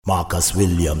Marcus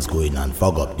Williams going and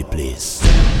fog up the place.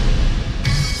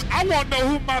 I want to know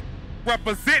who my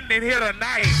representing in here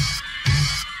tonight.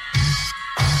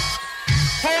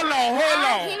 Hold on.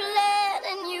 I keep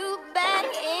letting you back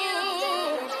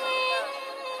in.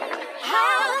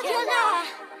 How can I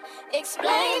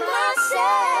explain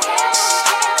myself?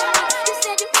 You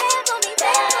said you care for me,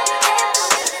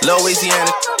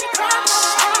 Louisiana,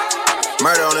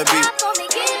 murder on the beat.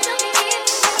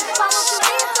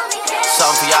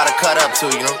 Something for y'all to cut up to,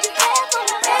 you know?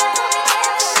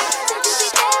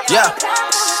 Yeah.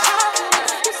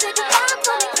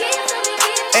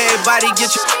 Everybody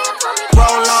get your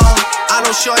roll on. I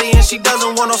know shorty and she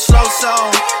doesn't want no slow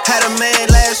song. Had a man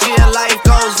last year, life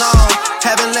goes on.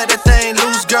 Haven't let the thing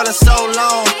loose, girl, in so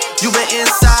long. You been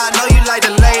inside, know you like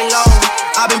to lay low.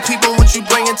 I've been peeping what you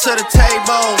bringing to the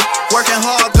table. Working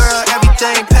hard, girl,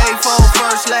 everything paid for.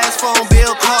 First, last phone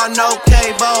bill, car, no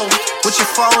cable. With your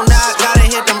phone out, gotta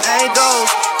hit them angles.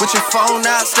 With your phone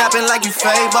out, snapping like you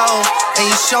Fable. And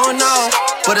you showing off,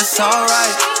 but it's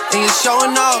alright. And you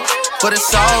showing off, but it's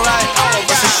alright.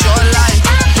 It's a short life,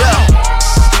 yeah.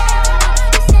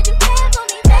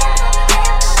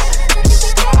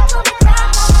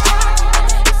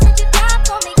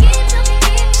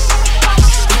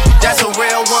 That's a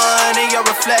real one in your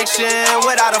reflection.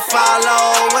 Without a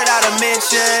follow, without a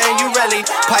mention. You really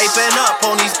piping up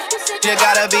on these. You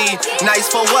gotta be nice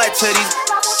for what to these.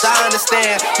 I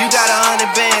understand, you got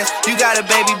 100 bands, you got a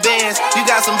baby Benz, you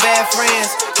got some bad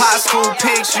friends. High school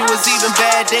pics, you was even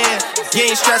bad then. You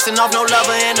ain't stressing off no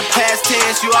lover in the past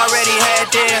tense, you already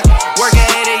had them. Work at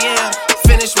 8 a.m.,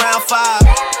 finish round 5.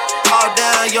 All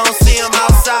down, you don't see them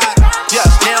outside. Yeah,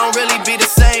 they don't really be the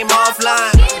same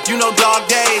offline. You know dog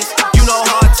days, you know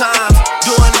hard times.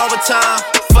 Doing overtime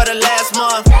for the last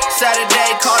month.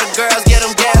 Saturday, call the girls, get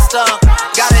them gassed up.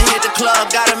 Gotta hit the club,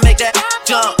 gotta make that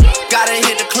jump. Gotta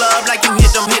hit the club like you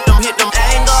hit them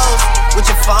angles. With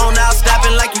your phone out,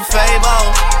 snapping like you Fable.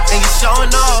 And you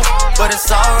showing off, but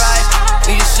it's alright.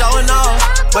 And you showing off,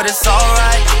 but it's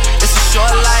alright. It's a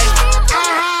short life.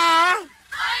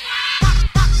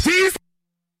 These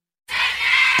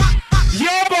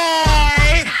your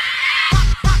boy.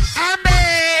 I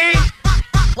mean,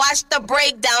 Watch the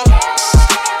breakdown.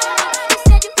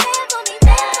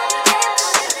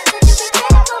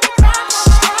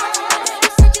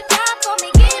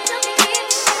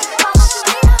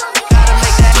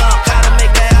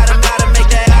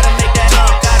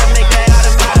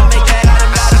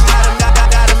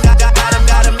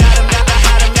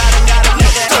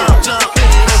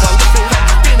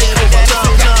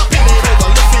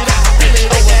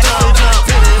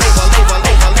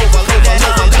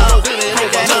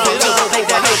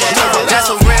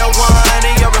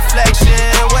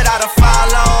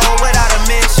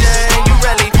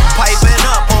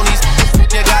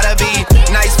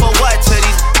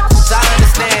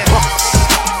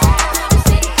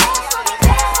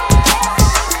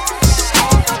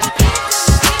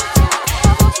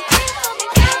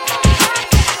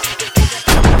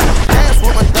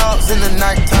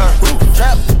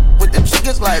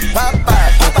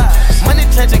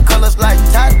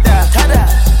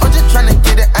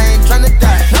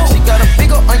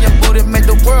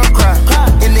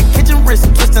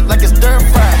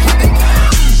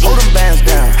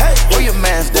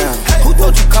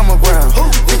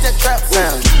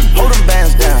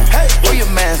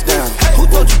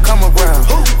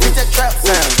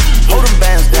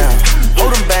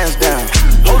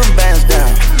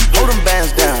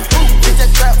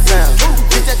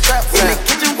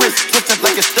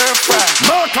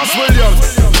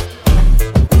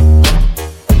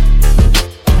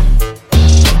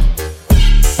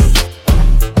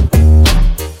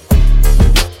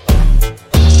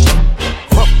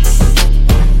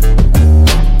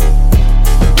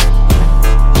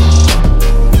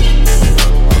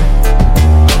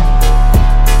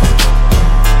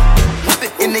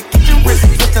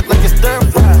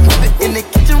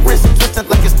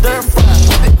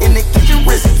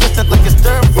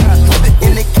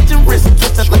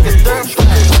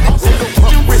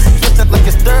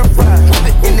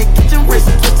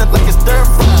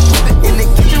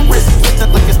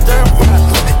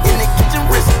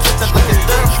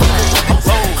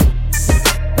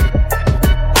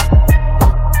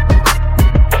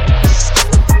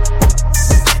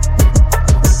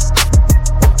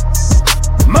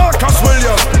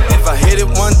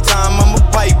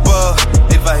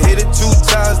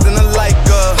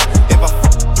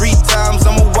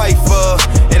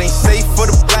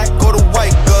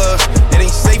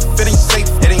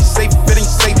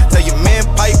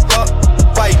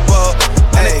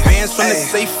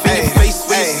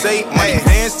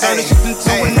 turn this shit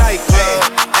into a nightclub.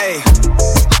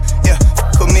 Yeah,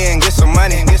 put me and get some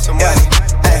money,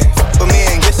 put me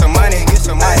and get some money,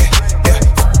 yeah,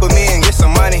 put me and get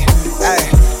some money,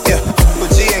 yeah,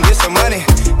 put G and get some money.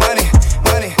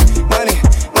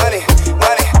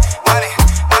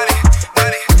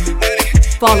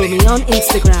 Follow me on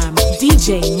Instagram,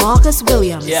 DJ Marcus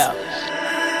Williams. Yeah.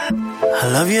 I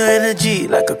love your energy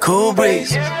like a cool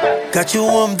breeze. Got you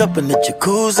warmed up in the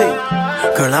jacuzzi.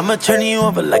 Girl, I'ma turn you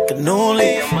over like a new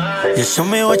leaf. Just show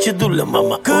me what you do, little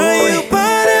mama. Girl, you put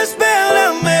a spell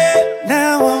on me.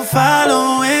 Now I'm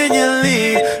following your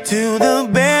lead to the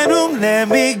bedroom. Let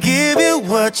me give you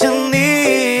what you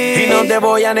need. Y no te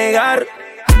voy a negar.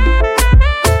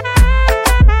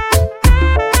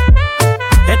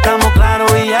 Estamos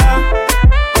claros y ya.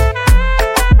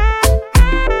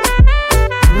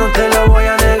 No te lo voy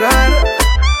a negar.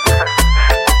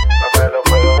 No te lo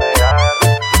puedo negar.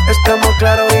 Estamos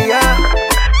claros y ya.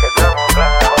 Estamos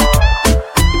claros.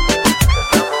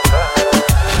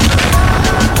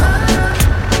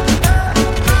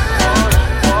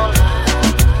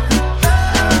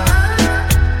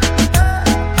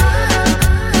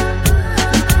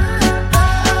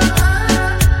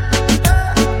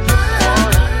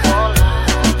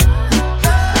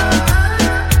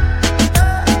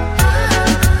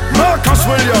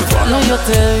 Cuando yo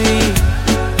te vi,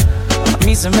 a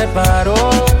mí se me paró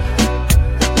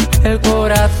el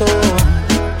corazón,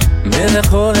 me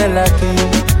dejó de latir.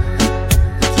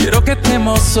 Quiero que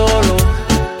estemos solos,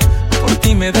 por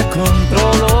ti me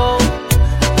descontrolo.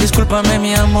 Discúlpame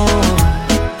mi amor,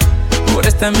 por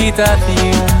esta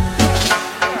invitación.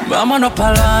 Vámonos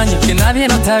pa'l baño, que nadie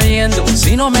nos está viendo.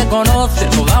 Si no me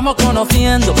conoces, nos vamos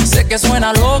conociendo. Sé que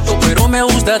suena loco, pero me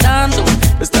gusta tanto.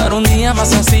 Estar un día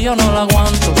más así yo no lo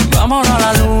aguanto. Vámonos a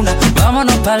la luna,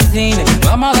 vámonos pa'l cine.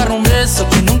 Vamos a dar un beso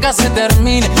que nunca se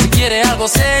termine. Si quieres algo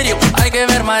serio, hay que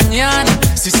ver mañana.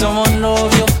 Si somos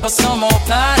novios o somos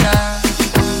panas.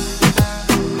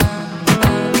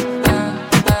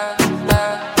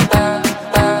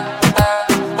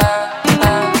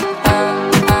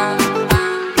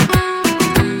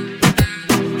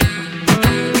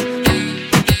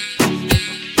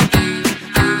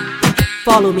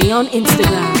 Follow me on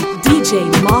Instagram, DJ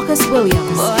Marcus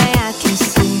Williams. Boy, I can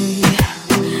see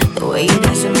the way you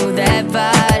dance and move that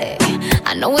body.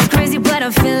 I know it's crazy, but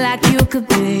I feel like you could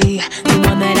be the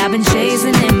one that I've been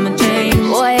chasing in my dreams.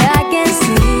 Boy, I can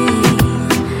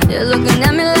see you're looking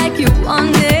at me like you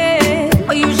want it.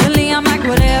 Well, usually I'm like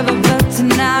whatever, but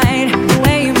tonight the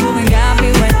way you're moving got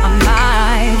me when I'm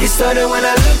high. It started when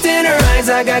I looked in her eyes.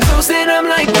 I got close and I'm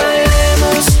like,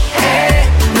 bailemos, hey.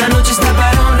 La noche está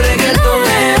para un reggaetón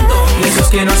lento, esos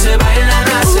que no se bailan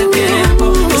hace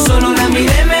tiempo. Yo solo la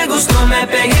miré, me gustó, me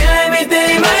pegué, la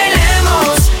invité y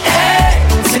bailemos. Hey,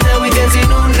 so now we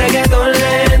dancing un reggaetón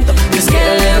lento. Just get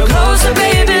a little closer,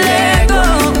 baby, let go.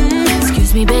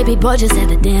 Excuse me, baby boy, just had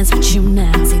to dance with you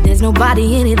now. See, there's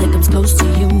nobody in it that comes close to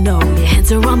you, no. Your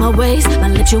hands are on my waist, my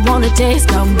lips you wanna taste.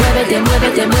 Come muévete,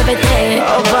 muévete, muévete.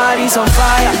 Our bodies on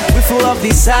fire, we're full of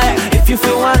desire. If you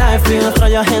feel what I feel, throw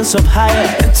your hands up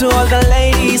higher. And to all the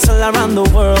ladies all around the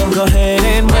world, go ahead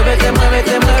and muévete,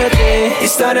 muévete, muévete. It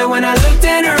started when I looked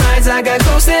in her eyes. I got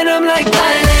close and I'm like,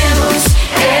 bailemos,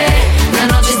 hey. La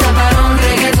noche está para un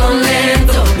reggaetón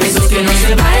lento, esos que no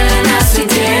se bailan hace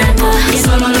tiempo. Y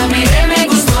solo lo miré, me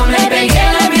gustó, me pegué,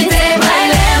 la invité,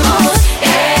 bailemos,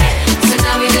 hey. So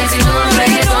now we dancing un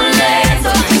reggaetón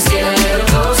lento. Just get a little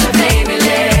closer, baby,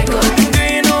 let go. Do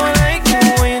you know I like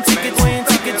it when take it, when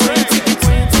take it, when take it,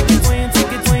 when take it, when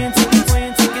take it, when take it,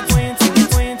 when take it, when take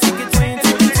it, when take it, when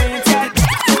take it, when take it.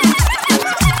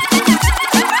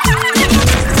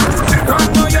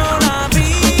 Cuando yo la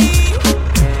vi,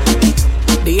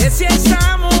 dije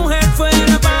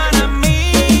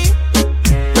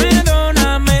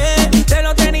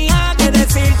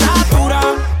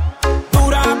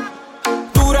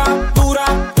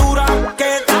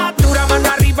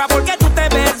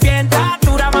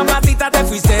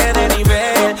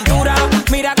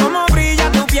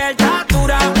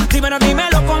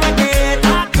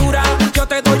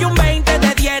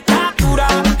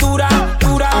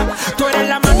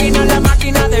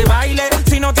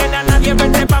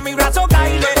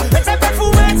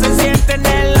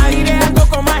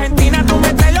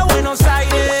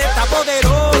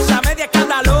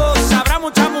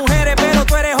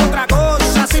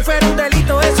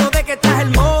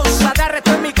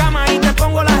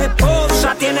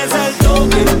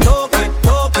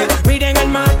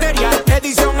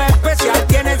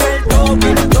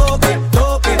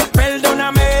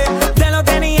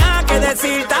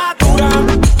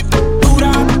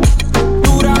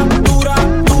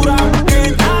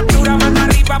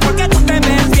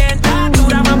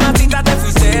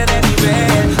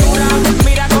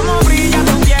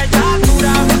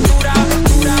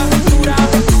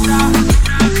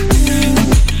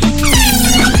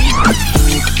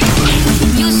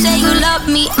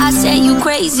say you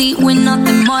crazy, we're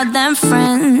nothing more than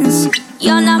friends.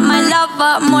 You're not my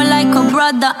lover, more like a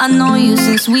brother. I know you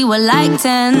since we were like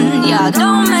 10. Yeah,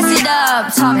 don't mess it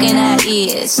up, talking at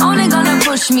ears. Only gonna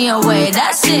push me away,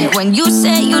 that's it. When you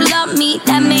say you love me,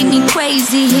 that made me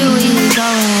crazy. Here we go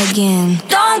again.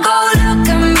 Don't go look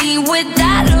at me with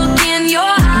that look in your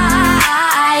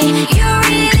eye. You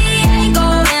really ain't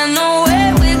going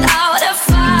nowhere without a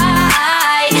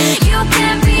fight. You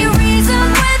can't be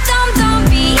reasoned with them, don't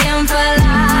be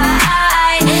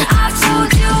impolite. I've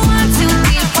told you 1, 2,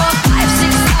 3, 4, 5,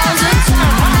 6,000 times.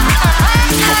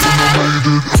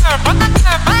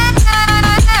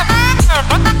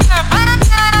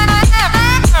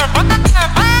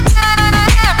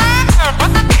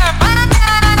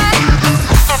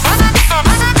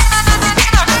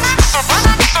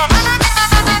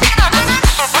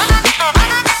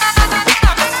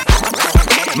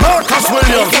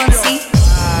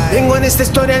 Tengo en esta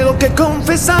historia algo que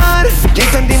confesar. Ya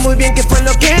entendí muy bien qué fue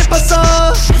lo que pasó.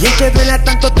 Y aunque duela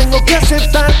tanto tengo que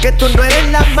aceptar que tú no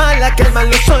eres la mala, que el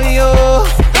malo soy yo.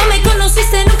 No me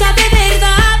conociste nunca de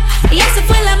verdad, y esa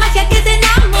fue la magia que te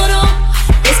enamoró.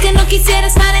 Es que no quisiera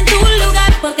estar en tu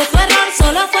lugar, porque tu error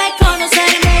solo fue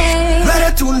conocerme. No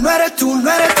eres tú, no eres tú,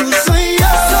 no eres tú, soy yo.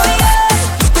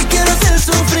 Te quiero hacer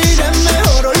sufrir, es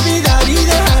mejor olvidar y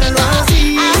dejarlo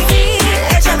así.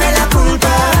 Échame la culpa.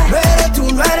 No eres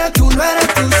tú, no eres tú, no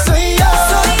eres tú, soy yo.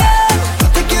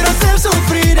 Te quiero hacer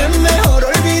sufrir, es mejor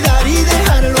olvidar y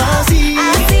dejarlo así.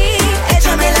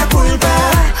 Échame la culpa.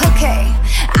 Okay,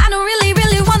 I don't really,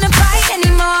 really wanna fight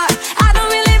anymore. I don't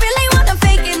really, really wanna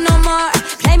fake it no more.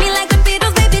 Play me like the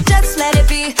Beatles, baby, just let it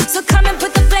be. So come and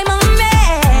put the flame on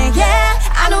me, yeah.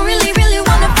 I don't really, really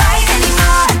wanna fight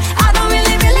anymore. I don't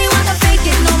really, really wanna fake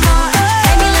it no more.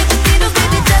 Play me like the Beatles,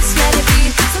 baby, just let it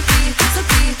be. So be, so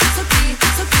be, so be,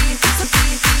 so be, so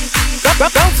be, so be.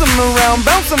 Bounce 'em around,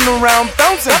 bounce 'em around,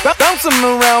 bouncing, bounce 'em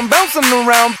around, bounce 'em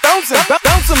around, bouncing,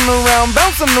 bounce 'em around,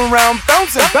 bounce 'em around,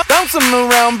 bouncing, bounce 'em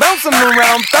around, bounce 'em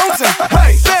around, bouncing.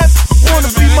 Hey, best wanna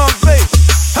be my face.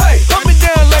 Hey, put me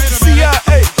down like the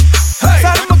CIA. Hey,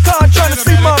 side of my car trying to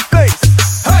see my face.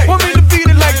 Hey, want me to beat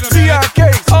it like the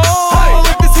TIK. Oh,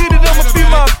 if it's heated, I'ma be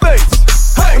my face.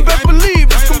 Hey, and best believe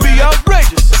it's gonna be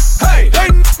outrageous. Hey,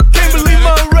 can't believe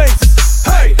my race.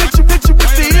 Hey, hit you with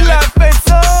the Eli face.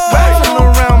 Bouncing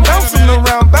around, bouncing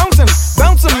around, bouncing,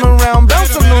 bouncing around,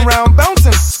 bouncing around,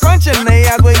 bouncing, scrunching they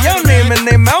eyes with your name in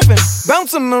their mouthing.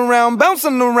 Bouncing around,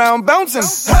 bouncing around, bouncing.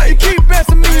 Hey, you keep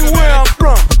asking me where I'm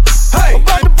from. Hey,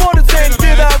 about the borders and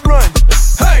did I run?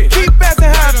 Hey, keep asking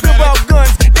how I feel about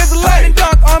guns. There's a light and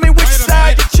dark army, which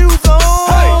side you choose on?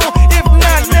 Hey, if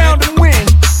not now, then when?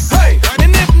 Hey,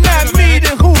 and if not me,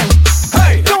 then who?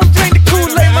 Hey, don't drink the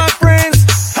Kool-Aid, my friends.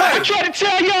 Hey, I try to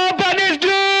tell y'all about this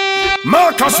dude.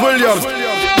 Marcus Williams.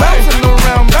 Bouncing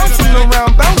around, bouncing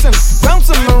around, bouncing,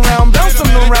 bouncing around,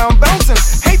 bouncing around, bouncing.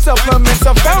 Hate supplements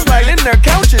are found right in their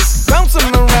couches.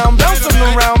 Bouncing around, bouncing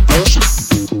around, bouncing.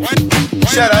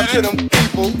 Shout out to them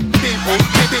people.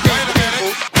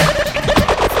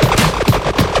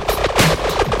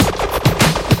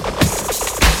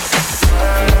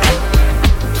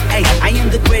 Hey, I am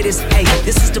the greatest. Hey,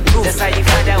 this is the proof. That's how you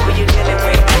find out who you're dealing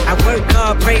with. I work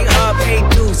hard, pray hard, pay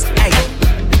dues. Hey,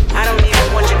 I don't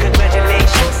even want your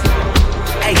congratulations.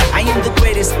 Hey, I am the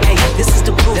greatest. Hey, this is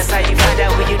the proof. That's how you find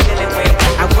out who you're dealing with.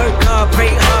 I work hard, pray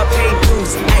hard, pay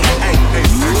dues. Hey, hey, hey.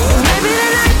 Maybe the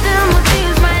night them will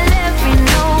tears might let me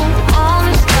know. All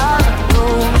the stars are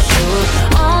gold,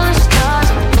 all the stars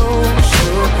are gold,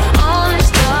 all the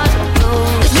stars are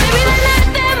gold. Maybe the night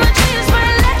them will tears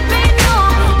might let me know.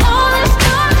 All the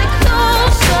stars are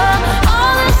closer,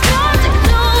 all the stars are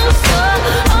closer,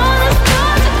 all the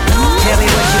stars are closer. Tell me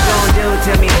what you gon' do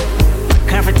to me.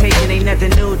 Confrontation ain't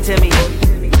nothing new to me.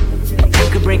 You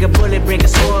could bring a bullet, bring a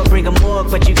sword, bring a morgue,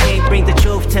 but you can't bring the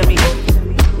truth to me.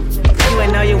 You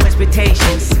ain't know your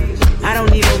expectations. I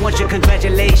don't even want your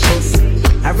congratulations.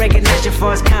 I recognize your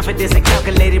false confidence and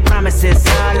calculated promises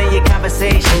all in your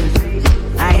conversation.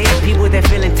 I hate people that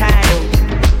feel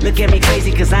entitled. Look at me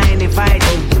crazy cause I ain't invite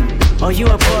you. Oh, you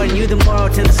important, you the moral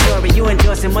to the story. You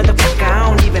endorsing, motherfucker, I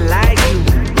don't even like you.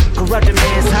 Corrupt a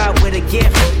man's heart with a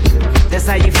gift. That's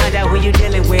how you find out who you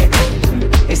dealing with.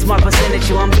 A smart percentage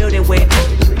you I'm building with.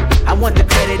 I want the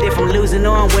credit if I'm losing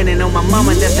or I'm winning. On my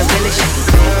mama, that's the realest shit.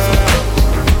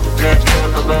 Let's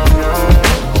talk about love.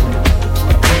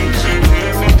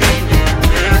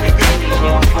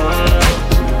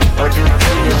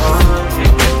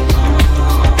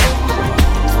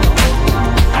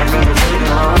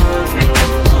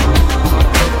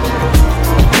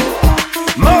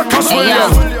 Hey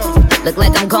yo, look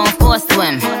like I'm going for a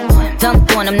swim.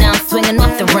 Dunked on him, now I'm swinging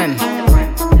off the rim.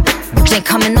 DJ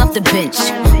coming off the bench,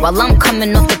 while I'm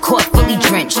coming off the court fully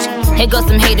drenched. Here goes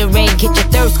some haterade, get your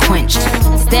thirst quenched.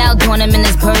 Style doing him in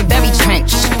this Burberry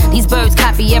trench. These birds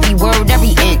copy every word,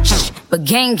 every inch. But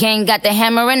gang got the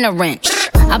hammer and the wrench.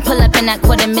 I pull up in that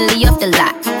 $250,000 off the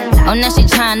lot. Oh, now she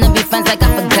tryna be friends like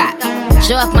I forgot.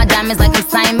 Show off my diamonds like I'm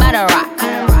signed by The Rock.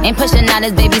 Ain't pushing out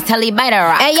his baby's telly by The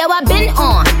Rock. Hey yo, I been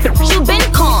on, you been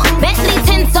con. Bentley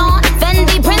tints on,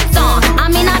 Fendi prints on. I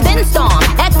mean I been storm,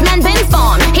 X-Men been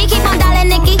formed. He keep on dialing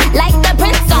Nicki like the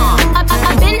Prince song. I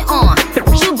been on,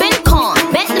 you been con.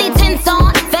 Bentley tints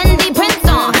on, Fendi prints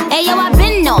on. Hey yo, I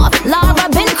been off, Laura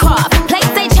been Croft. Play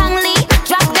say Chung Lee,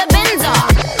 drop the Benz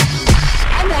off.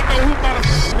 I want to know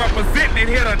who representing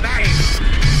here tonight.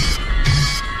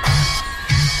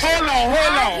 Hold on.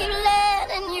 I keep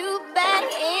letting you back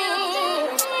in.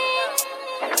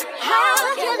 How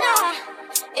can I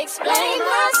explain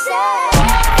myself?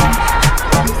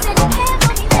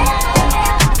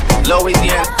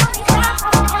 Louisiana,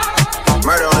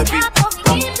 murder on the beat.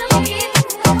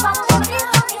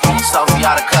 Sophie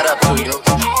oughta cut up to you.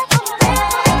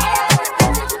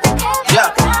 Yeah.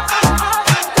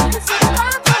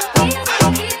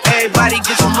 Everybody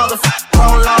get your motherfucking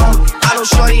roll on. I know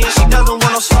shorty and she doesn't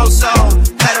want no slow song.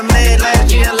 Had a man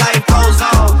last year, life goes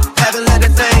on. Haven't let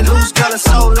that thing loose, girl, in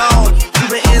so long. You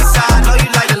been inside, know you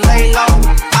like to lay low.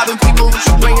 I've been people what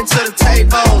you bringing to the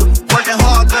table. Working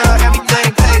hard, girl,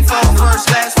 everything paid for. First,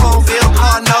 last phone bill,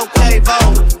 car, no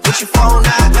cable. With your phone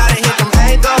out, gotta hit them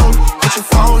angles. With your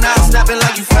phone out, snapping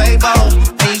like you Fable.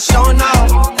 Ain't showing off,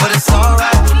 but it's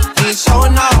alright. Ain't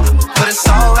showing off, but it's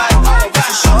alright. It's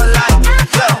a short life,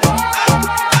 yeah.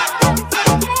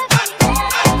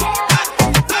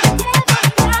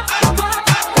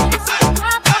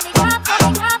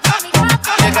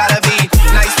 You gotta be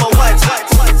nice for what?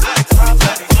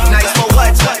 Nice for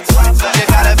what? You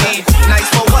gotta be nice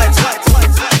for what?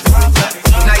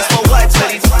 Nice for what?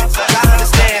 Gotta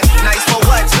understand. Nice for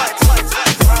what?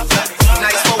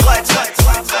 Nice for what?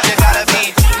 You gotta be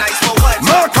nice for what?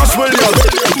 Marcus Williams.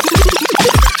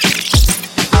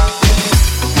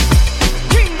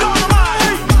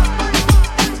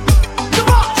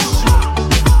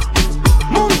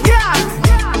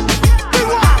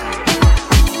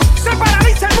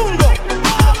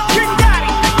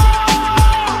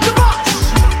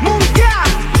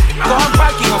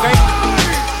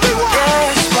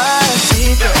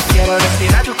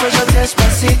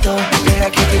 Despacito, deja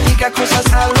que te diga cosas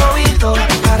al oído,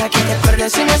 para que te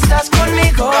acuerdes si no estás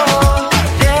conmigo.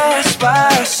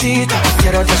 Despacito,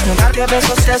 quiero desnudarte a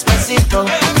besos despacito.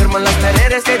 Firmo las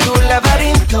paredes de tu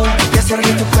laberinto y hacer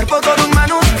de tu cuerpo todo un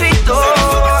manuscrito.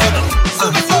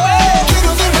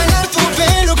 Quiero ver bailar tu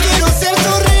pelo, quiero ser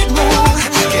tu ritmo.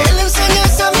 Que le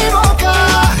enseñes a mi boca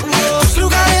tus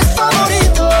lugares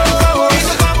favoritos.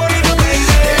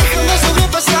 Déjame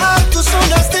sobrepasar tus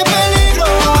zonas de peligro,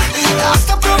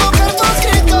 hasta provocar tus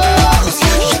gritos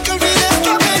y que olvides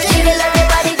que me Jiggle your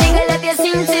body, jiggle up your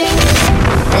sing sing.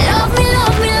 Love me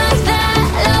like that.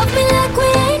 Love me like we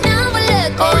ain't never let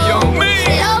go. Love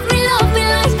me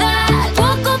like that.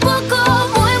 Poco a poco,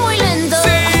 muy lento.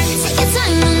 Take your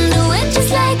time and do it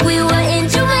just like we were in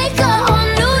Jamaica or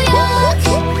New York.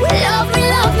 Love me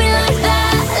like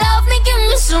that. Love me, give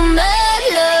me some bad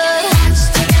love.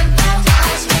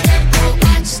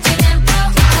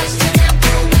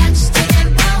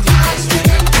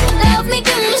 Love me,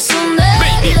 give me some bad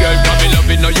Baby girl, got me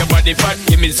loving all your body fat.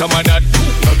 Give me some of that.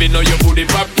 Loving all your booty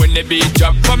pop when the beat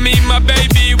drop. For me, my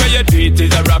baby, where you do it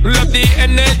is a rap. Love the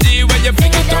energy when you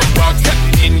fling it up back.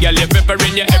 In girl, you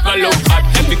peppering, you ever look hot.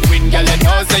 Every queen girl, you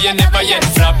know, so you never yet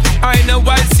flop. I know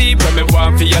I see when me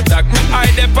want for your attack.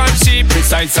 I dep on she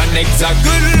precise and exact.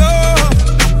 Good lord,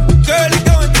 girl, you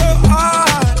going so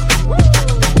hard.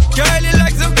 Girl, you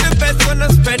like something the best when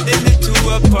I'm spreading it to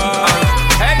a part.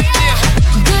 Hey, yeah.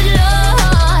 Good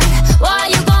Lord, why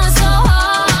you going so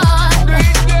hard?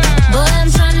 Boy, I'm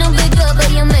trying to be good, but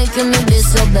you're making me be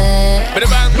so bad.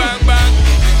 Bang, bang, bang.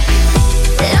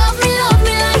 Love me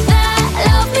like that.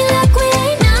 Love me like we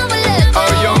ain't never let go.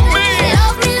 Oh, yo, man.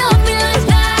 Love me like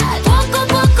that. Poco a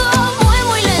poco,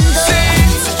 muy lento.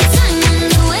 Take your time and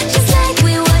do it just like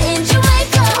we were in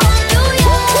Jamaica or New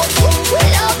York.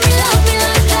 Love me like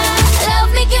that. Love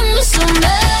me, give me some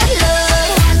bad love.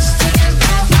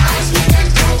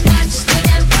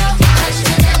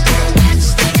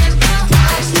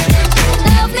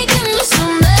 Love me, give me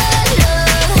some bad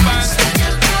love.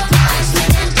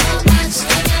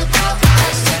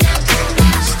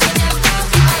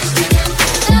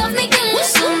 Love me, give me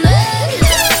some bad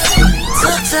love.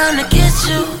 Took time to get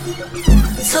you,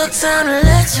 took time to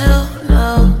let you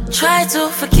know. Try to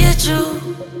forget you,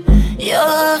 you're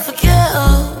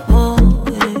unforgettable.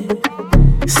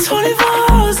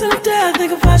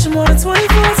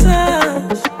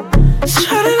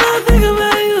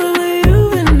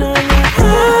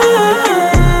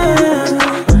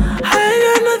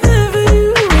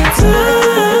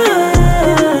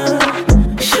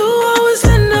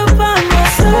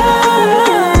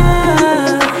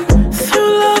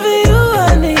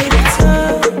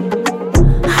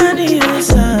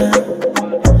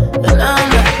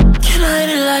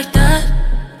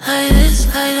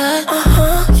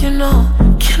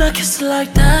 Can I kiss it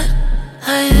like that?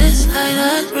 Like this, like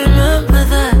that, remember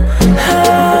that.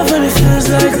 Love when it feels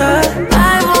like that.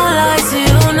 I won't lie to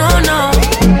you, no, no.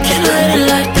 Can I hit it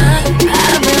like that?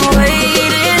 I've been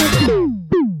waiting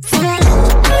for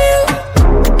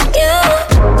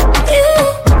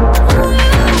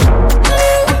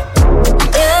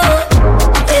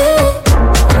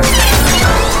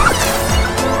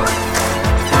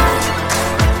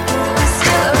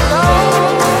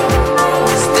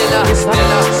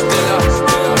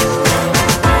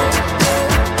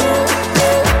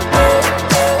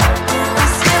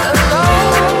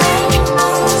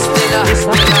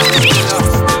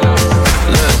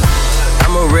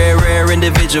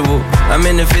I'm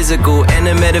in the physical and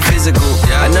the metaphysical.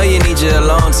 I know you need you a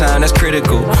long time, that's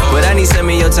critical. But I need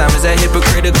some of your time, is that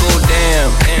hypocritical?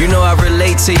 Damn, you know I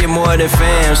relate to you more than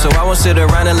fam. So I won't sit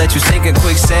around and let you sink in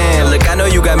quicksand. Look, I know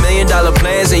you got $1 million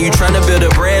plans and you tryna build a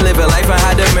brand, living life in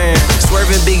high demand.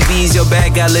 Swerving big B's, your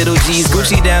bag got little G's.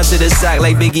 Gucci down to the sock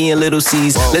like Biggie and Little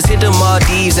C's. Let's hit the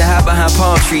Maldives and hide behind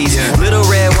palm trees. Little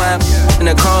red wine and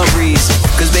a calm breeze.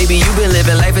 Cause baby, you been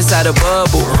living life inside a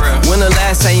bubble. When the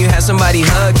last time you had somebody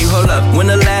hug you? Hold up. When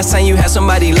the last time you had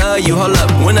somebody love you? Hold up.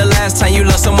 When the last time you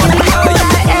loved someone who loved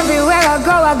you? Everywhere I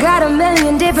go, I got 1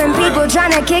 million different people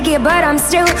trying to kick it, but I'm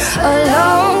still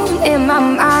alone in my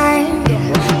mind.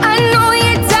 I know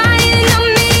you're dying to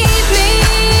meet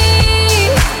me,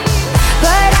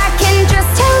 but I can just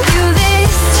tell you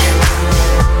this,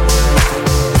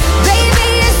 baby,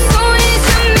 as soon as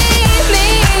you meet me,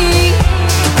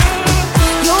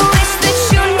 you'll wish that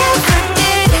you never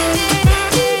did.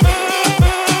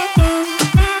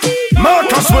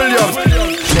 Marcus Williams.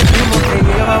 Sentimos que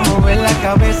lleva a mover la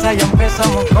cabeza y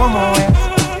empezamos como es.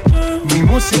 Mi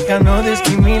música no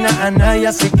discrimina a nadie,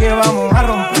 así que vamos a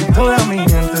romper. Toda mi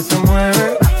gente se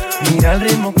mueve, mira el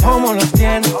ritmo como los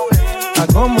tiene.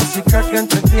 Hago música que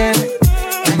entretiene.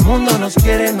 El mundo nos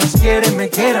quiere, me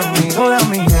quiere a mí. Toda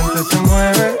mi gente se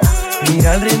mueve,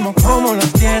 mira el ritmo como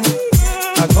los tiene.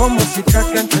 Hago música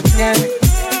que entretiene.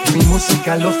 Mi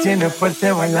música los tiene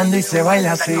fuerte bailando y se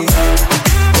baila así.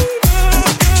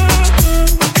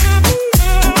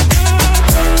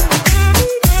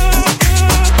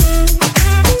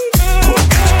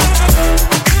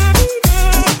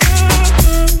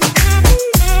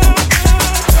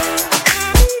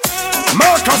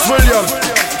 Marcus Williams.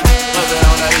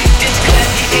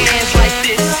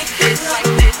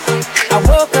 I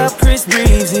woke up Chris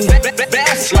Breezy.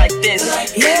 Bounce like this.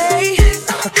 Yeah, yeah.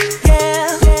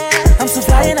 I'm so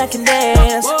fly and I can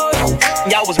dance.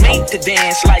 Y'all was made to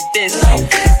dance like this.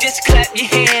 Just clap your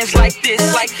hands like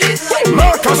this, like this.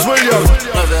 Marcus Williams.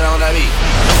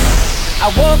 I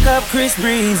woke up Chris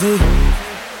Breezy.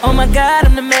 Oh my God,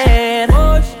 I'm the man.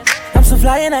 I'm so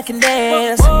fly and I can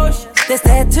dance. There's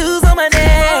tattoos on my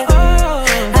neck.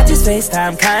 I just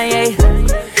FaceTime Kanye.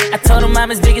 I told him I'm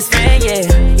his biggest fan,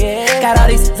 yeah. Got all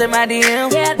these in my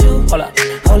DM. Yeah, I do. Hold up,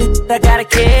 holy I got a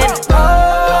kid.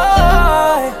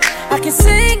 Oh, I can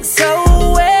sing so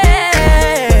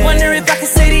well. Wonder if I can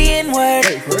say the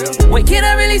N-word. Wait, can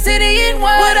I really say the N-word?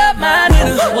 What up, my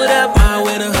winner? What up, my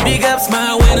winner? Big ups,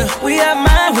 my winner. We are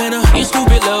my winner. You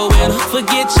stupid little winner.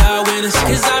 Forget y'all winners,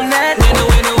 cause I'm that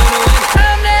winner.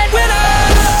 I'm that winner.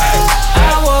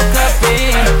 I woke up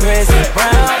in Chris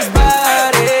Brown's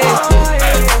body.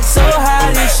 So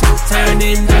high this shit turned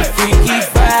into Freaky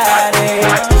Friday.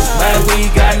 But we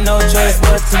got no choice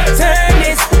but to turn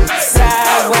this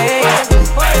sideways.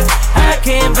 I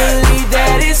can't believe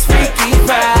that it's Freaky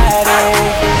Friday.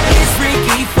 It's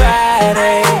Freaky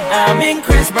Friday. I'm in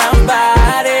Chris Brown's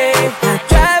body. I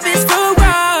drive his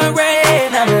Ferrari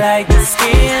and I'm like the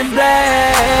skin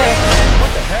black.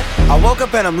 What the heck? I woke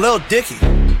up and I'm Lil Dicky.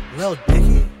 Lil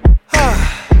Dicky?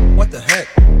 What the heck?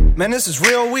 Man, this is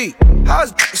real weak. How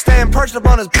is staying perched up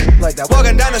on his like that?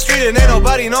 Walking down the street and ain't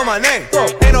nobody know my name.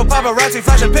 Ain't no paparazzi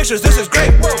flashing pictures, this is great.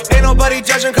 Ain't nobody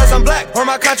judging cause I'm black or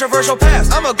my controversial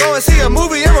past. I'ma go and see a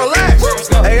movie and relax.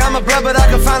 Hey, I'm a blood but I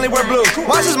can finally wear blue.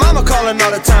 Why's his mama calling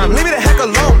all the time? Leave me the heck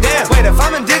alone, damn. Wait, if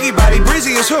I'm in Diggy Body,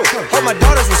 Breezy is who? Hope my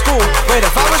daughter's in school. Wait,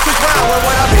 if I was Chris Brown, where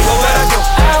would I be? What would I do?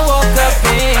 I woke up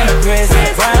in Chris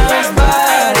Brown's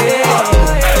body.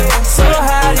 So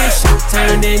how this shit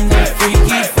turned into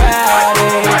Freaky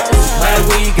Friday. But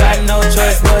we got no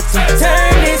choice but to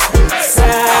turn this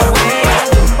sideways.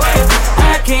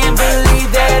 I can't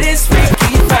believe that it's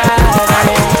Freaky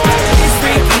Friday. It's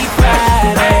Freaky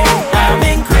Friday. I'm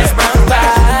in Chris Brown's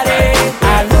body.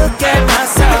 I look at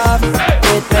myself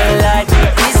with the light.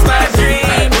 It's my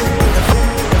dream.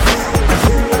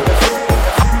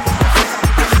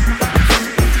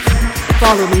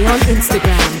 Follow me on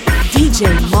Instagram, DJ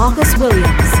Marcus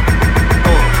Williams.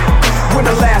 When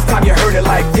the last time you heard it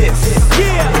like this?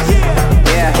 Yeah.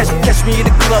 Catch me in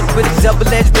the club with a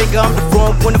double-edged big on the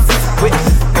wrong one to fuck with.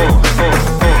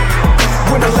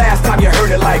 When the last time you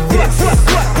heard it like this?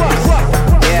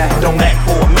 Yeah. Don't act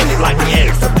for a minute like you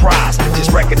ain't surprised.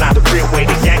 Just recognize the real way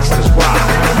the gangsters ride.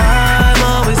 I'm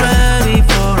always ready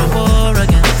for a war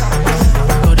again.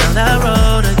 Go down that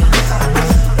road again.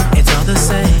 It's all the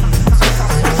same.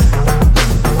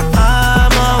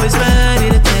 I'm always ready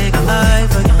to take a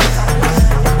life again.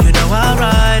 You know I'll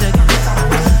ride again.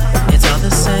 It's all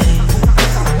the same.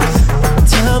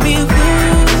 Tell me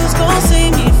who's gonna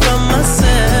save me from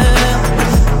myself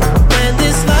when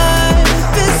this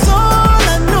life is all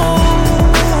I know.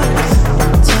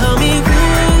 Tell me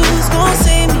who's gonna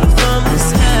save me from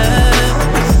this hell.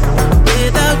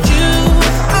 Without you,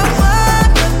 I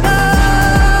wouldn't know.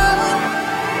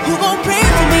 Who gon' pray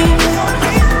for me?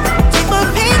 Take my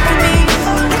pain for me.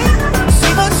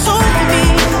 Save my soul for me.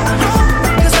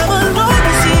 'Cause I'm alone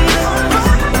to see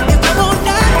if I gon'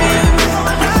 die for you.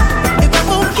 If I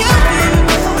gon' kill you,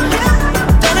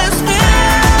 then I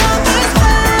still this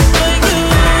time for you.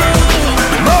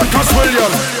 Marcus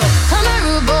Williams. Come here,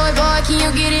 rude boy, boy, can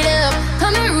you get it up?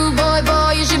 Come here, rude boy,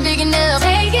 boy, you should big enough.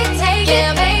 Take it,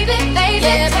 yeah, baby, baby,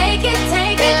 yeah, take it,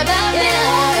 love me.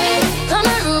 Come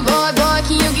here, rude boy, boy,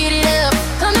 can you get it up?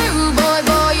 Come here, rude boy,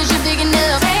 boy, you should big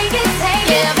enough. Take it,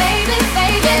 yeah, baby,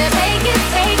 baby, yeah,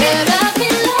 take it, love me.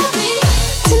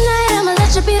 Tonight I'ma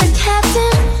let you be the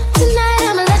captain. Tonight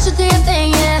I'ma let you do your thing,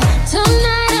 yeah.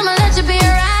 Tonight I'ma let you be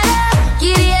a rider.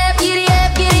 Giddy up,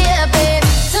 babe.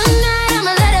 Tonight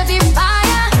I'ma let it be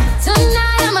fire.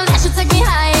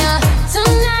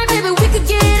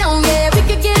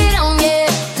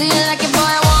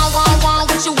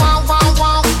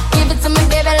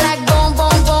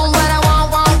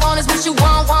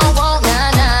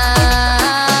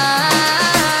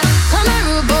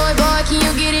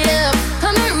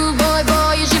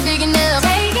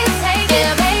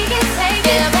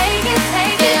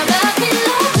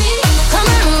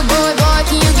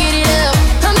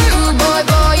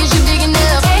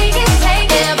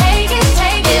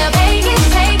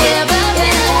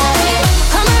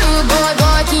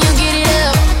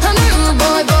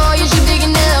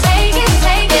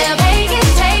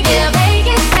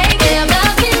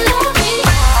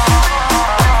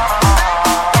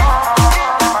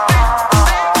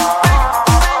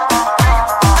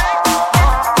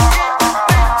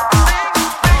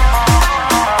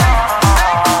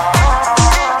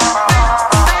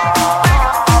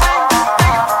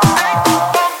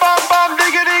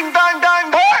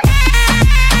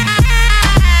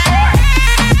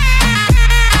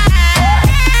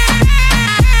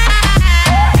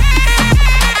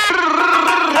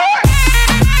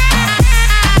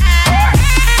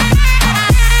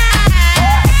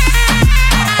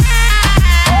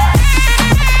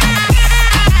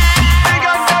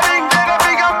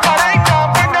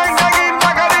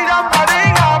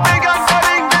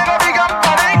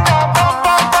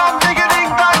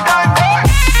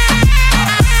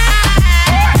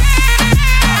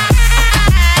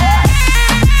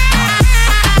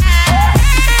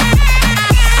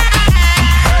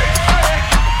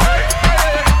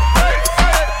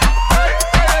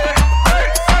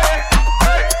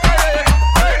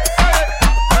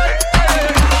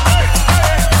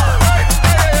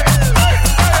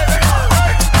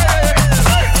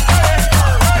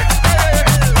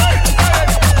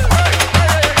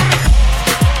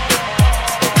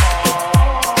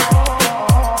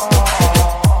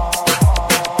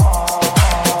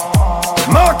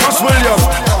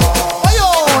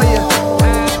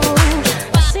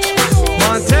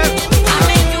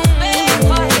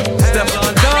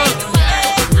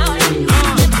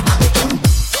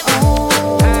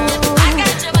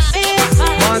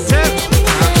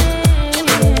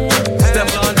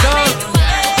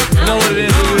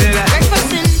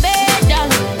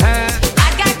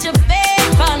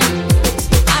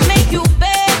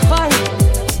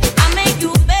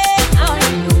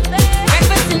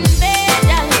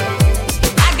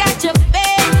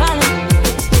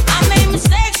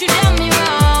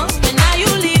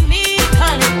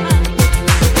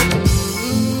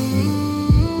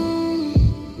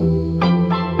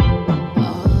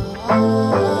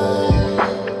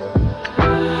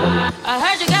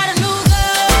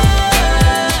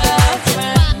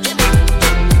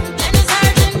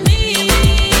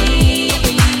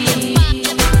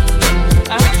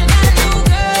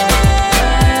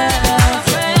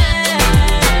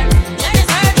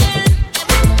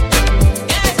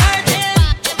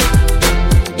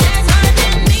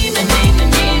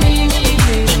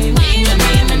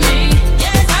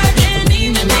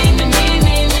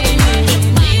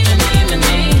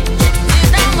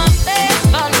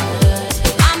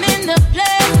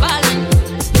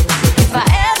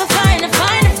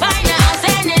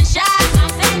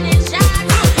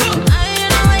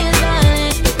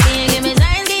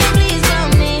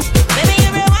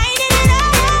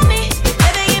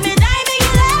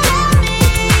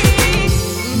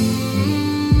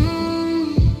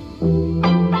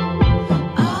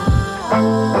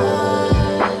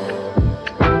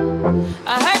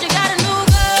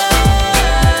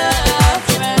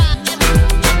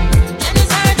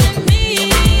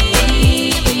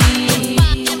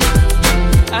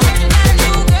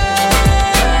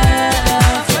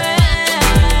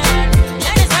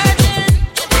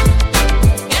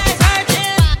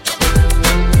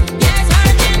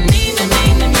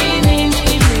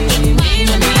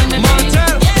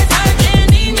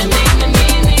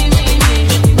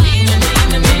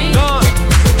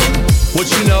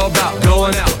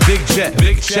 jet,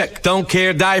 big check. Don't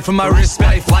care, die for my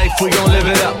respect. Life, we gon' live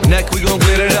it up. Neck, we gon'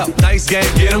 glitter it up. Nice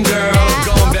game, get 'em, girl.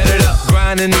 Gon' bet it up.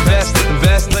 Grind and invest.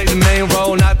 Invest, play the main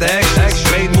role, not the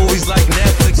extra. Made movies like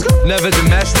Netflix. Never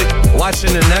domestic.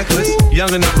 Watching the necklace.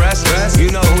 Young and the restless. You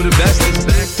know who the best is.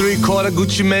 3/4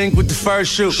 Gucci Mane with the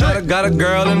first shoe. Got a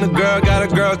girl and the girl got a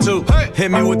girl too. Hit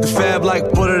me with the fab like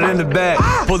put it in the bag.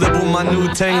 Pull up with my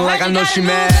new thing like I know she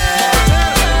mad.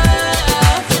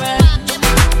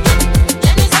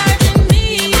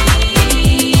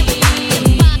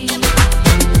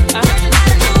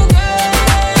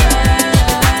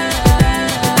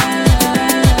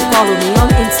 Follow me on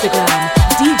Instagram,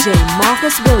 DJ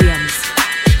Marcus Williams.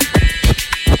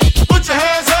 Put your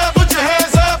hands up, put your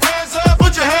hands up, hands up,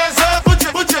 put your hands up, put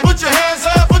your hands up, put your hands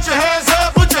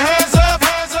up, put your hands up,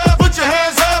 hands up, put your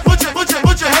hands up,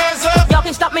 put your hands up. Y'all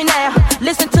can stop me now.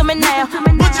 Listen to me now.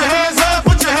 Put your hands up,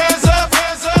 put your hands up,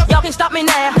 hands up. Y'all can stop me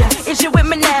now. Is you with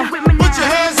me now? Put your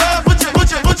hands up, put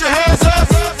your hands up.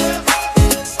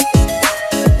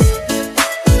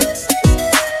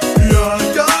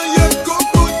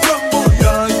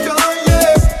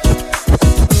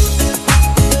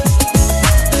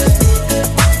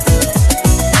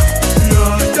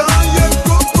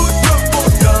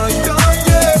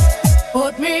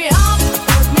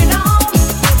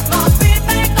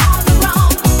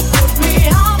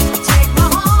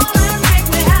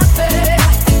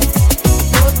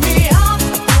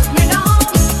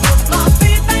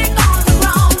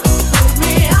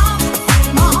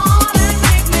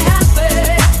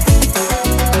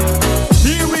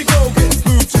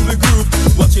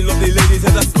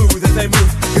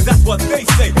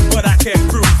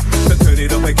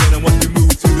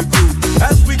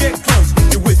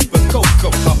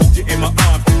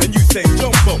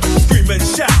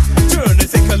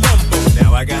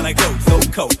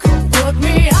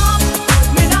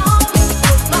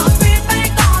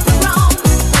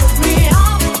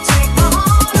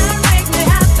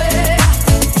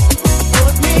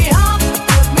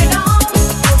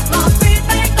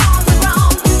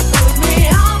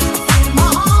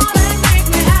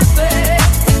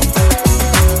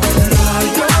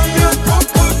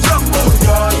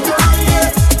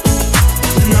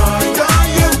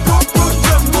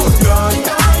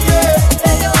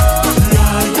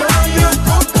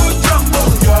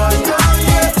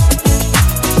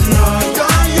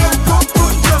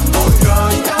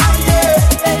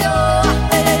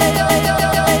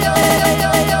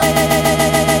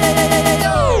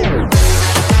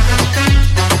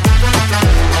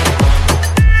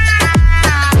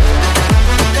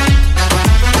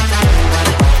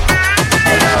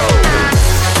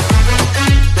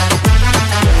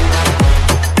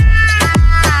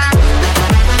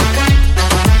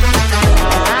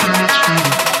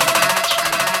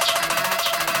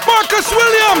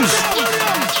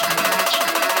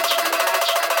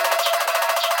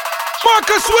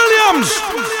 Marcus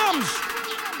Williams.